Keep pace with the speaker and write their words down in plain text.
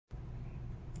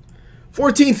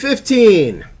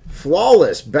14-15.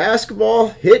 Flawless basketball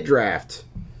hit draft.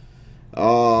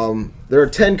 There are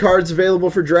 10 cards available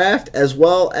for draft as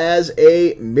well as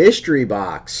a mystery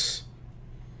box.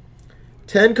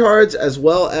 10 cards as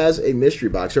well as a mystery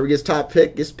box. Whoever gets top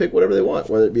pick gets to pick whatever they want,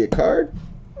 whether it be a card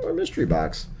or a mystery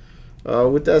box.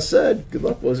 With that said, good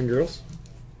luck, boys and girls.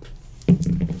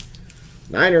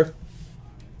 Niner.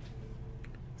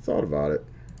 Thought about it.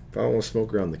 If I don't want to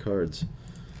smoke around the cards.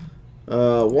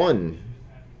 1,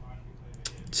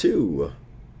 2,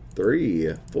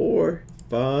 3, 4,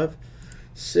 5,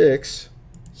 6,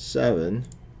 7,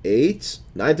 8.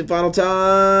 Ninth and final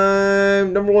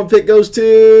time. Number 1 pick goes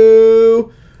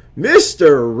to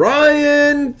Mr.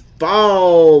 Ryan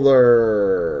Fowler.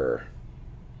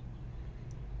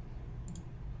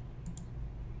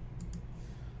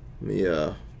 Let me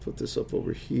put this up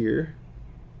over here.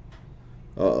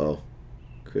 Uh-oh.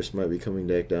 Chris might be coming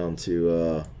back down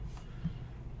to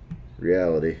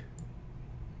reality.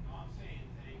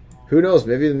 Who knows?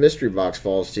 Maybe the mystery box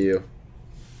falls to you.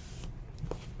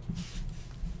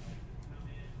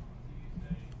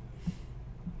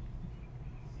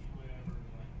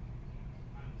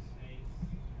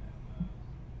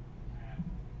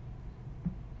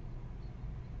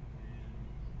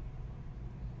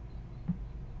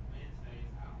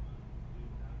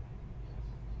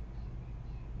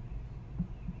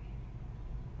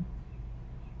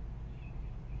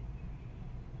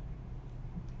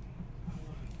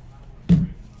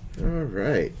 All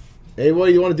right. Hey, what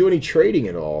do you want to do? Any trading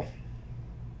at all?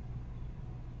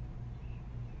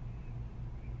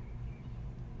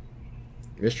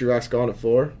 Mystery box gone at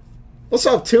 4. What's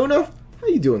up, Tuna? How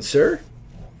you doing, sir?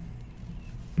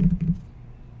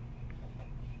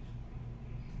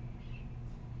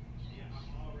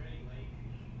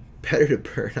 Better to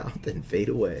burn out than fade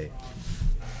away.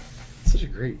 Such a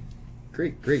great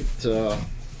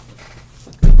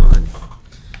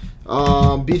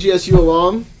BGSU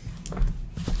alum.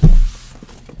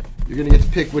 You're gonna get to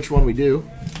pick which one we do.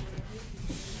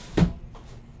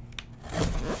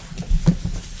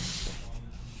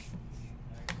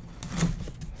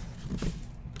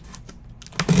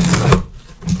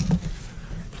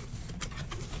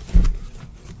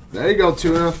 There you go,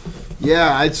 Tuna.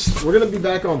 Yeah, we're gonna be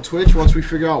back on Twitch once we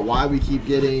figure out why we keep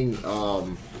getting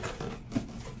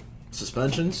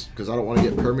suspensions, because I don't want to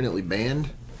get permanently banned.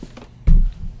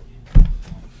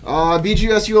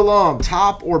 BGSU alum,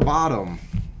 top or bottom?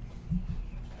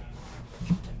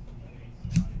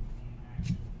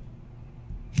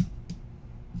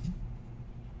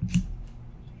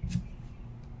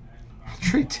 I'll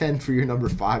trade 10 for your number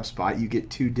 5 spot. You get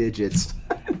 2 digits.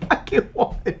 I get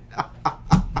 1.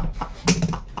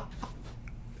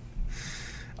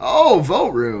 Oh,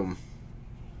 vote room.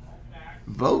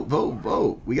 Vote, vote,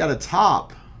 vote. We got a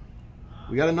top.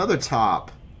 We got another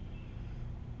top.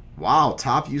 Wow,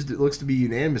 top used it looks to be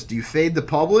unanimous. Do you fade the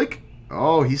public?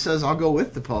 Oh, he says I'll go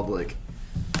with the public.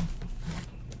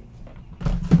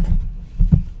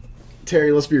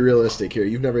 Terry, let's be realistic here.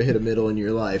 You've never hit a middle in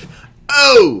your life.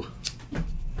 Oh!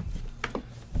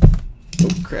 Oh,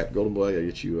 crap. Golden Boy, I gotta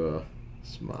get you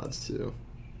some mods, too.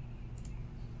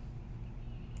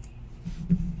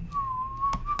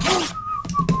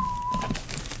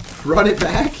 Run it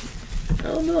back? I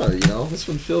don't know, you know. This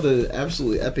one filled an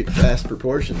absolutely epic fast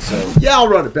proportion, so yeah, I'll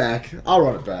run it back. I'll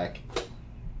run it back.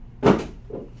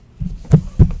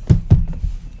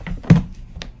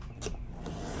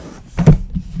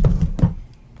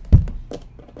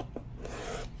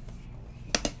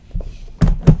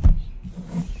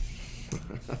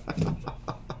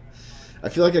 I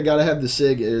feel like I gotta have the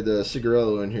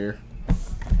cigarello in here.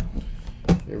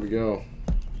 Here we go.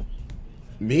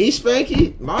 Me,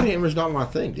 Spanky? Mod Hammer's not my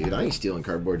thing, dude. I ain't stealing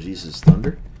Cardboard Jesus'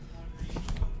 thunder.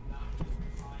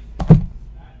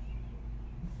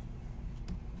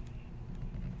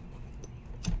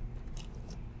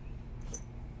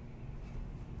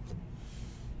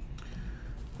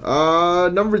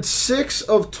 Numbered 6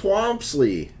 of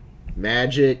Twompsley.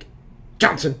 Magic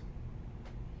Johnson.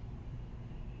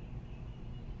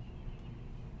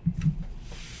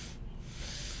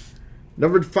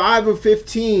 Numbered 5 of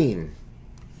 15.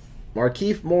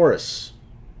 Markieff Morris.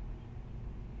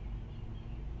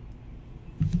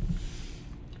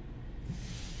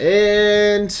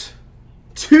 And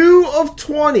 2 of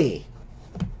 20.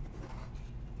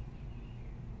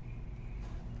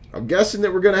 I'm guessing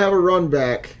that we're going to have a run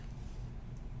back.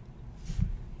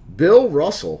 Bill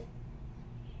Russell.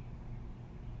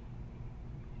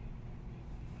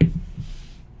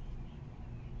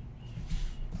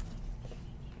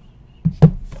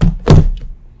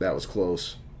 That was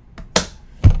close.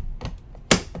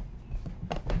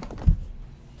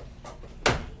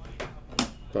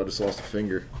 Thought I just lost a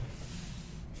finger.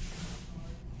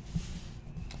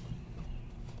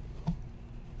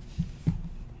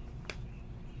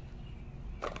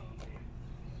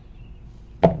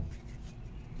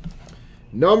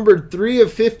 Number 3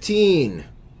 of 15,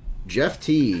 Jeff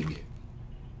Teague.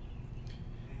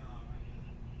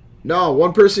 No,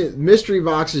 one person. Mystery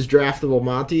box is draftable,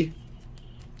 Monty.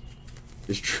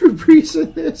 Is Drew Brees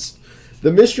in this?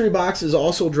 The mystery box is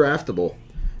also draftable.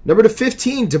 Number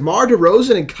 15, DeMar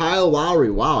DeRozan and Kyle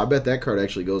Lowry. Wow, I bet that card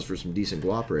actually goes for some decent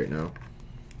guap right now.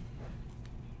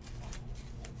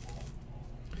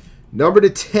 Number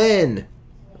 10.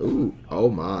 Ooh, oh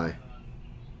my.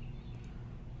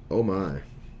 Oh my.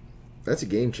 That's a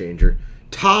game changer.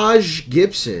 Taj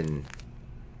Gibson.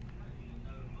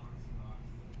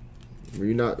 Were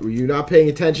you not paying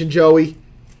attention, Joey?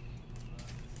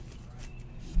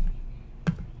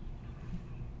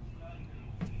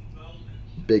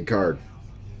 Big card.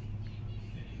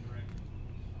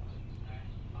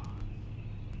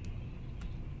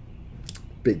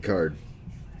 Big card.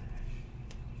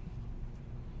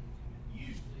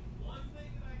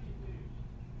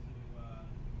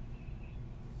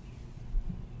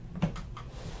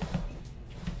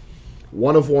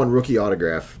 One of one rookie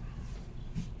autograph.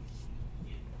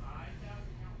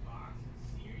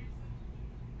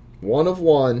 One of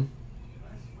one.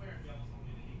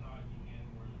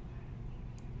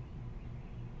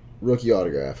 Rookie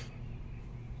autograph.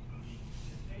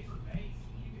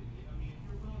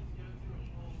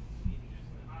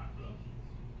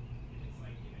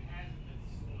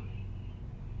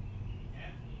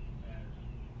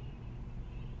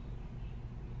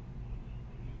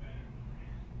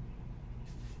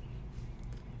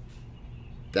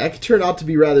 That could turn out to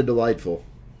be rather delightful.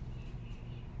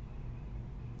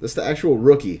 That's the actual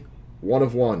rookie. One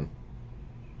of one.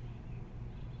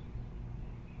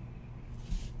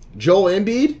 Joel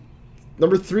Embiid,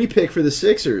 number 3 pick for the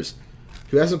Sixers,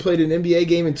 who hasn't played an NBA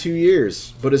game in 2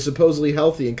 years, but is supposedly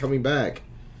healthy and coming back.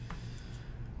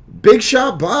 Big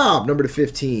Shot Bob, number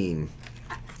 15.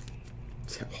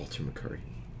 Is that Walter McCurry?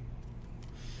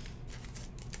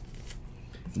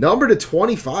 Number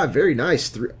 25, very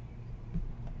nice.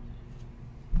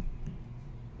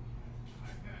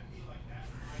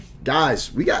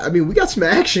 Guys, we got some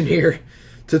action here.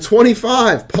 To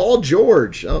 25, Paul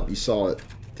George. Oh, you saw it.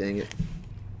 Dang it.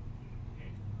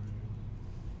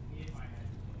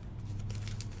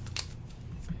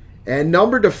 And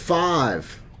number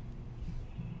 5,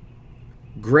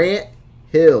 Grant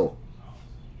Hill.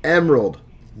 Emerald.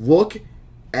 Look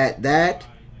at that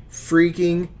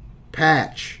freaking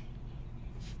patch.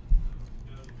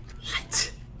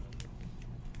 What?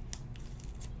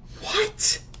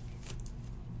 What?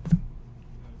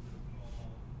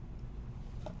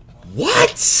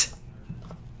 What?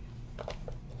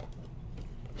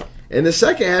 And the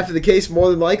second half of the case more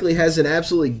than likely has an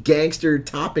absolutely gangster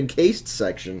top encased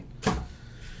section.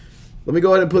 Let me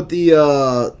go ahead and put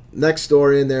the next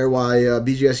story in there why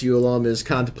BGSU alum is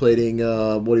contemplating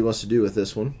what he wants to do with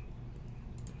this one.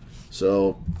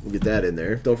 So we'll get that in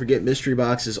there. Don't forget mystery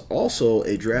box is also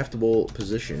a draftable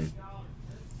position.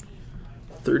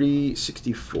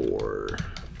 3064.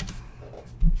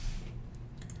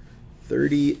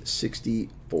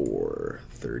 3064.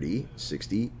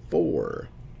 3064.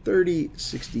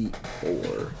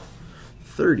 3064.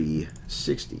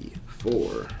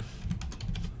 3064.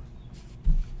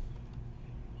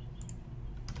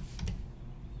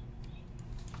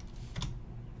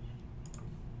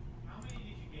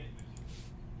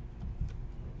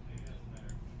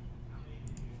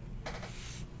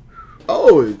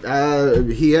 Oh,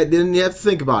 he didn't have to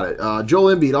think about it.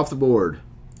 Joel Embiid off the board.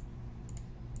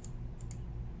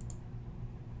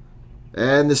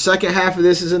 And the second half of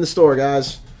this is in the store,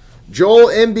 guys. Joel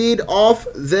Embiid off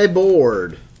the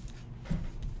board.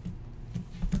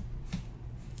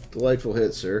 Delightful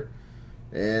hit, sir.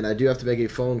 And I do have to make a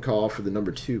phone call for the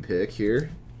number 2 pick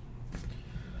here.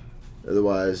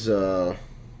 Otherwise, there'll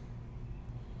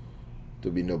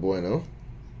be no bueno.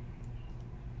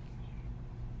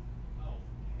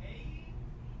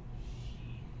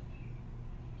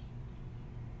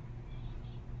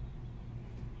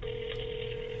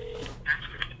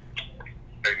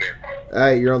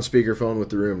 Alright, you're on speakerphone with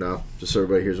the room now. Just so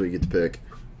everybody hears what you get to pick.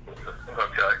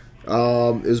 Okay.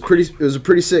 It was a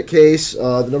pretty sick case.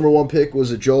 The number 1 pick was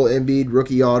a Joel Embiid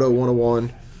rookie auto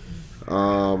 101.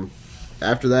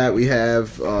 After that, we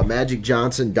have Magic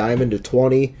Johnson diamond to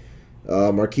 20,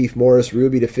 Markieff Morris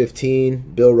Ruby to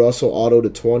 15, Bill Russell auto to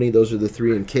 20. Those are the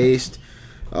 3 encased.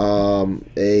 A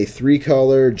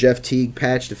 3-color Jeff Teague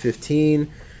patch to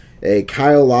 15, a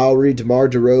Kyle Lowry DeMar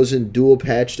DeRozan dual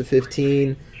patch to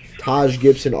 15. Taj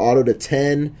Gibson auto to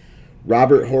 10.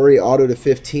 Robert Horry auto to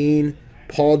 15.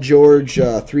 Paul George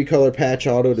 3-color patch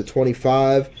auto to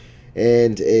 25.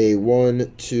 And a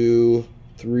 1, 2,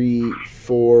 3,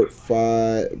 4,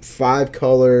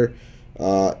 5-color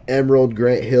Emerald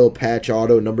Grant Hill patch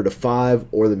auto number to 5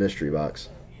 or the mystery box.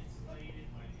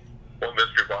 What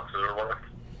mystery boxes are left?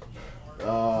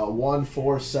 1,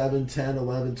 4, 7, 10,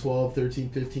 11, 12, 13,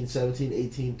 15, 17,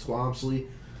 18, Twomsley,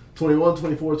 21,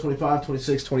 24, 25,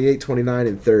 26, 28, 29,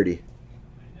 and 30.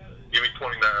 Give me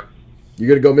 29. You're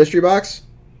going to go mystery box?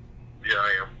 Yeah,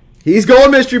 I am. He's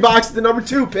going mystery box at the number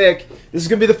 2 pick. This is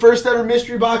going to be the first ever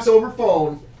mystery box over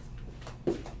phone.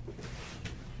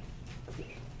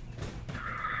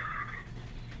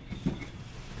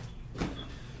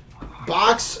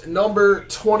 Box number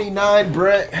 29,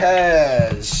 Brent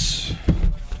has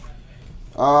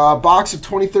a box of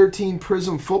 2013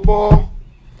 Prism Football,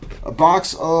 a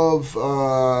box of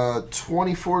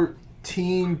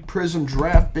 2014 Prism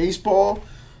Draft Baseball,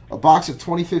 a box of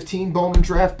 2015 Bowman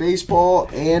Draft Baseball,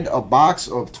 and a box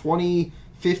of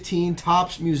 2015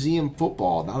 Topps Museum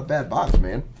Football. Not a bad box,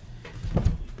 man.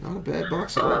 Not a bad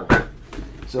box at all.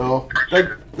 So, thank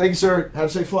you, sir. Have a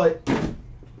safe flight.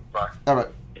 Bye. All right.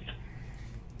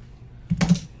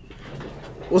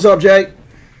 What's up, Jake?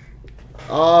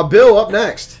 Bill, up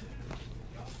next.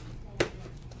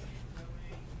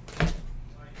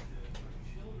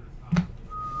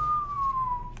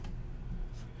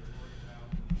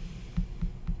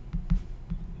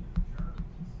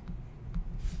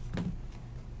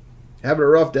 Having a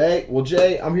rough day? Well,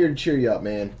 Jay, I'm here to cheer you up,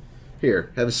 man.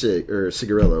 Here, have a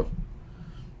cigarillo.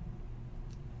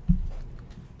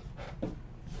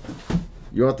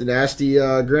 You want the nasty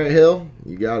Grant Hill?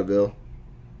 You got it, Bill.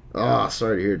 Ah,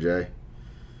 sorry to hear, Jay.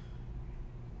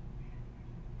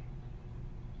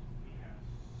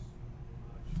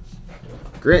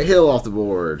 Grant Hill off the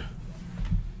board.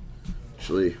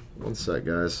 Actually, one sec,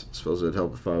 guys. I suppose it would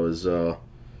help if I was...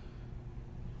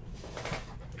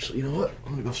 Actually, you know what?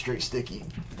 I'm going to go straight sticky.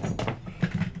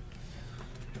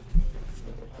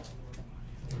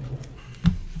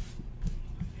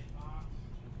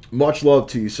 Much love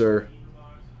to you, sir.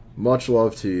 Much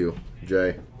love to you,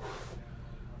 Jay.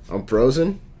 I'm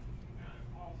frozen?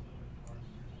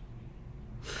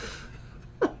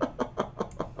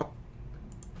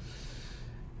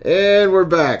 And we're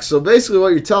back. So basically what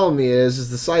you're telling me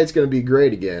is the site's going to be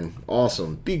great again.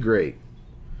 Awesome. Be great.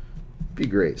 Be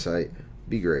great, site.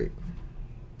 Be great.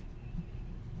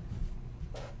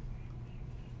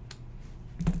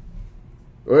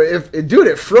 Or dude,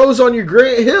 it froze on your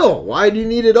Grant Hill. Why do you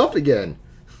need it up again?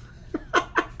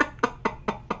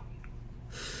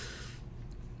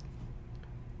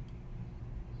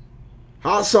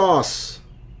 Hot sauce.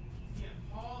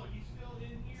 Paul, are you still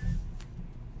in here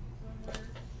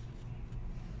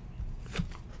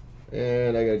somewhere?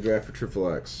 And I got a draft for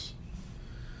Triple X.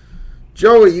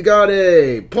 Joey, you got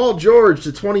a Paul George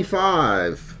to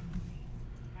 25.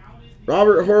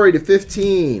 Robert Horry to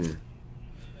 15.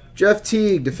 Jeff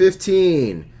Teague to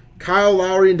 15. Kyle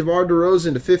Lowry and DeMar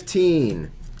DeRozan to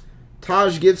 15.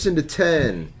 Taj Gibson to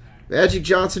 10. Magic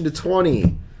Johnson to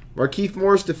 20. Markieff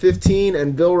Morris to 15.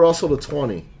 And Bill Russell to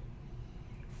 20.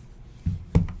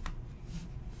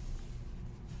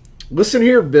 Listen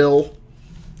here, Bill.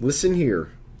 Listen here.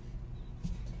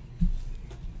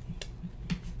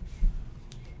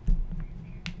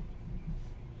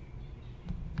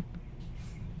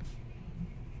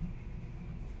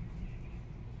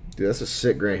 Dude, that's a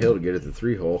sick Grant Hill to get at the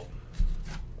 3-hole.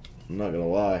 I'm not going to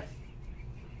lie.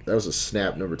 That was a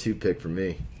snap number 2 pick for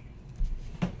me.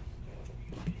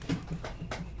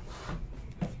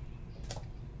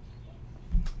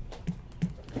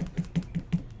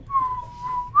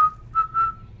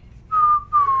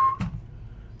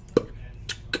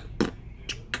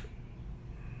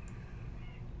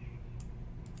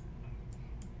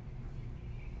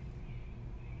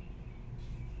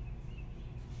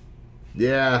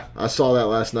 Yeah, I saw that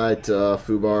last night,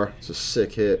 Fubar. It's a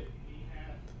sick hit.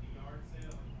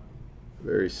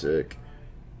 Very sick.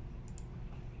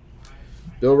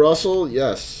 Bill Russell,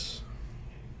 yes.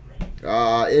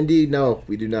 Indy, no,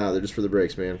 we do not. They're just for the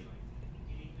breaks, man.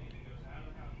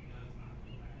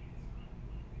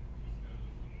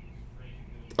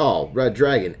 Oh, Red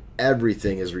Dragon,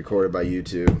 everything is recorded by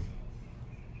YouTube.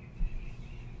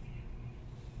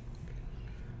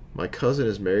 My cousin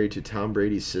is married to Tom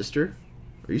Brady's sister?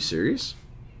 Are you serious?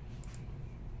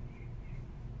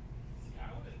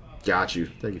 Got you.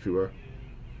 Thank you, Fubar.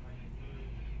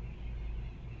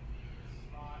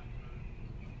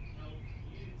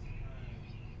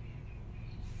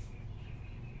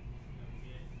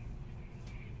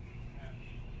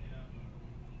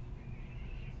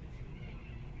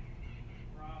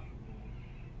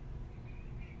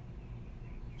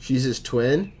 She's his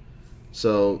twin.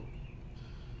 So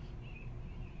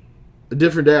a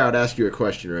different day, I'd ask you a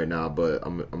question right now, but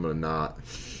I'm gonna not.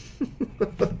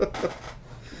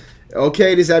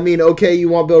 Okay, does that mean okay? You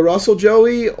want Bill Russell,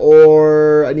 Joey,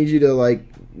 or I need you to like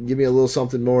give me a little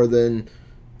something more than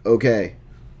okay?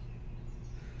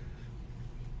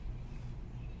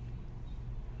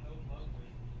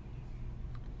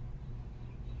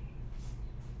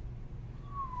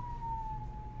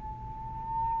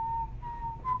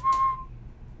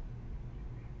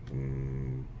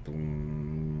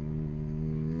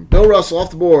 Bill Russell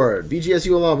off the board.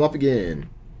 BGSU alum up again.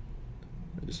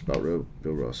 I just about wrote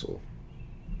Bill Russell.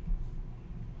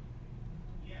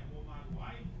 Yeah, well, my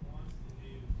wife wants to do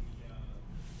the,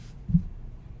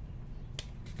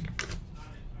 I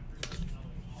forgot to tell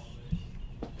her all this.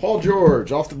 Paul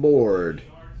George off the board.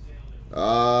 Yard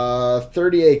sale at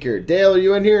 30 acre. Dale, are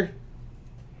you in here?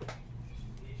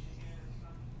 Michigan or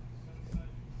some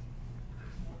such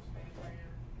sports fan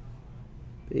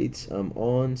there. Bates, I'm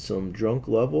on some drunk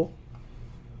level.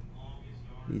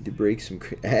 Need to break some.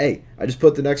 Hey, I just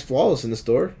put the next flawless in the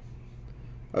store.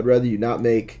 I'd rather you not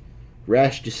make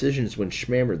rash decisions when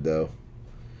schmammered, though.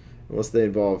 Unless they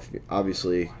involve,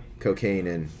 obviously, cocaine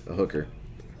and a hooker.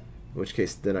 In which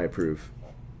case, then I approve.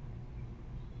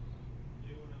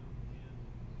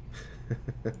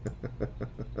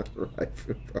 Right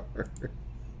for bar.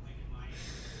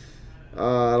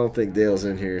 I don't think Dale's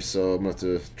in here, so I'm going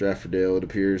to have to draft for Dale, it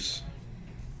appears.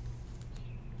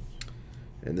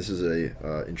 And this is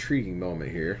a intriguing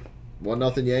moment here.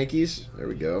 1-0 Yankees. There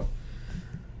we go.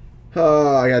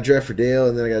 I got draft for Dale,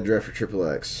 and then I got draft for Triple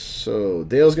X. So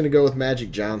Dale's going to go with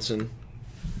Magic Johnson.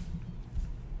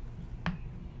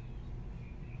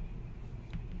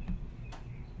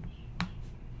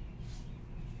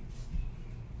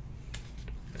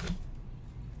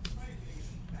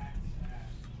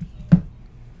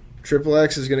 Triple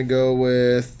X is going to go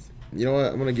with, you know what,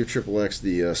 I'm going to give Triple X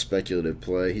the speculative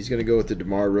play. He's going to go with the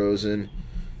DeMar Rosen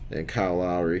and Kyle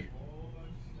Lowry.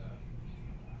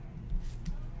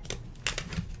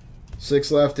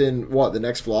 6 left in, what, the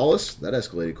next flawless? That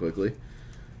escalated quickly.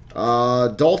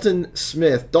 Dalton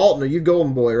Smith. Dalton, are you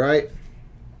golden boy, right?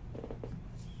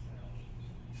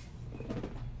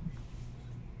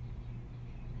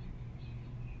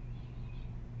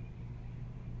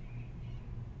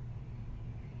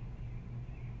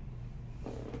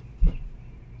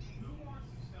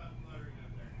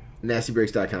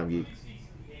 NastyBreaks.com geek.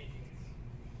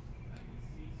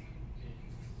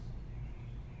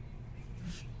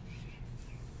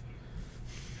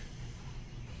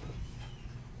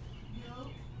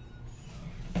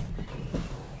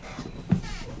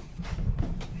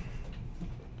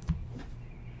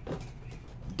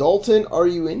 Dalton, are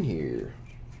you in here?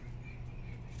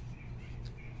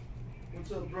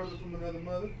 What's up, brother from another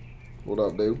mother? What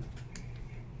up, dude?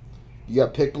 You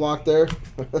got pick block there?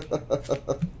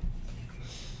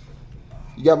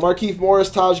 You got Markieff Morris,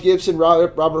 Taj Gibson,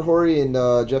 Robert Horry, and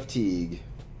Jeff Teague.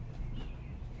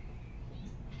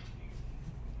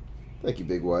 Thank you,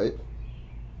 Big White.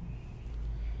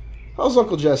 How's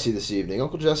Uncle Jesse this evening?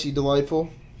 Uncle Jesse delightful?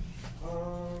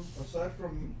 Aside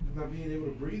from not being able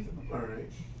to breathe, I'm alright.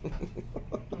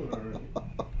 Doing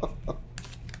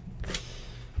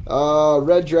alright.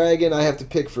 Red Dragon, I have to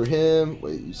pick for him.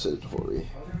 Wait, you said Horry.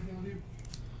 How's everything with you?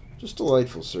 Just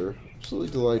delightful, sir.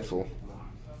 Absolutely delightful.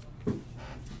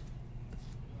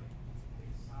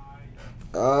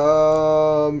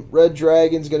 Red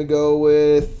Dragon's gonna go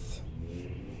with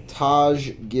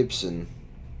Taj Gibson.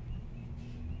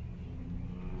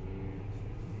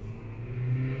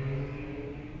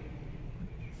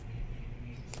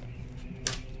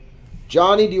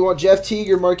 Johnny, do you want Jeff Teague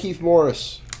or Markieff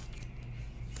Morris?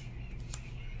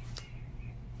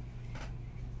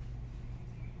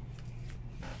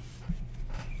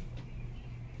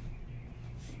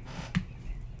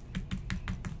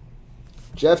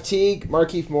 Jeff Teague,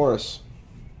 Markieff Morris.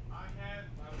 I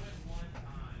went one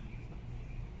time,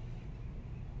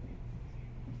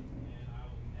 and I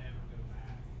will never go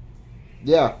back.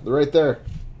 Yeah, they're right there.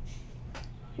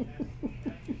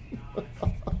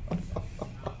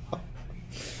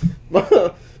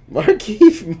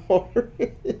 Markieff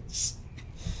Morris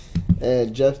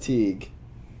and Jeff Teague.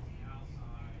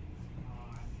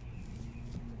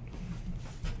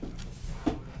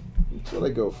 That's what I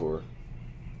go for.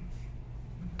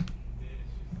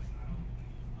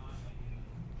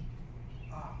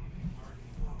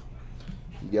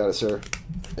 You got it, sir.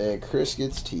 And Chris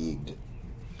gets teagued.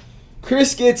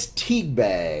 Chris gets teague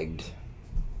bagged.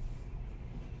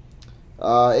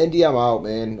 Indy, I'm out,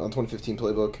 man, on 2015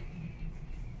 playbook.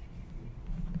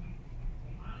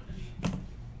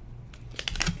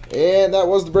 And that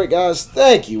was the break, guys.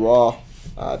 Thank you all.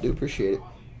 I do appreciate it.